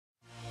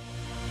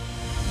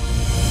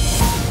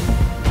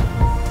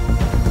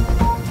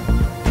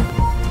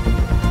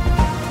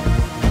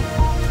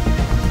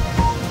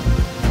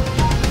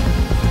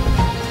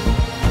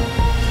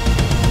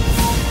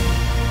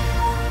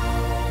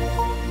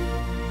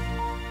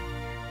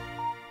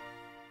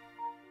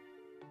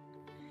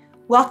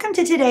Welcome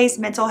to today's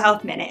Mental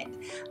Health Minute.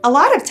 A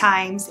lot of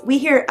times we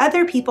hear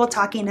other people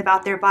talking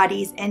about their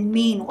bodies in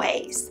mean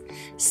ways.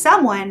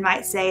 Someone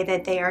might say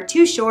that they are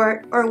too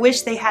short or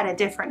wish they had a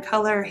different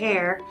color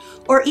hair,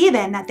 or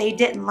even that they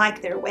didn't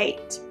like their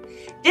weight.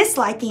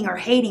 Disliking or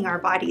hating our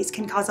bodies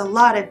can cause a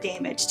lot of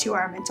damage to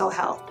our mental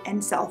health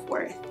and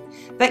self-worth.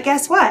 But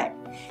guess what?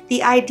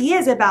 The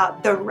ideas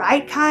about the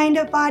right kind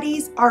of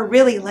bodies are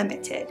really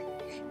limited.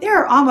 There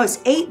are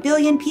almost 8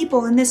 billion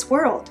people in this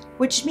world,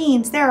 which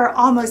means there are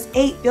almost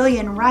 8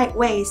 billion right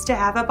ways to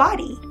have a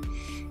body.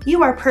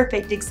 You are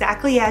perfect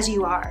exactly as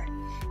you are.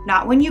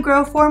 Not when you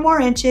grow 4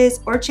 more inches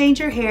or change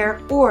your hair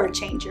or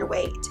change your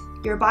weight.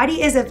 Your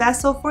body is a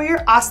vessel for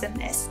your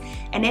awesomeness,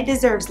 and it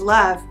deserves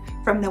love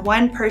from the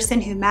one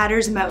person who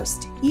matters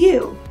most,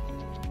 you.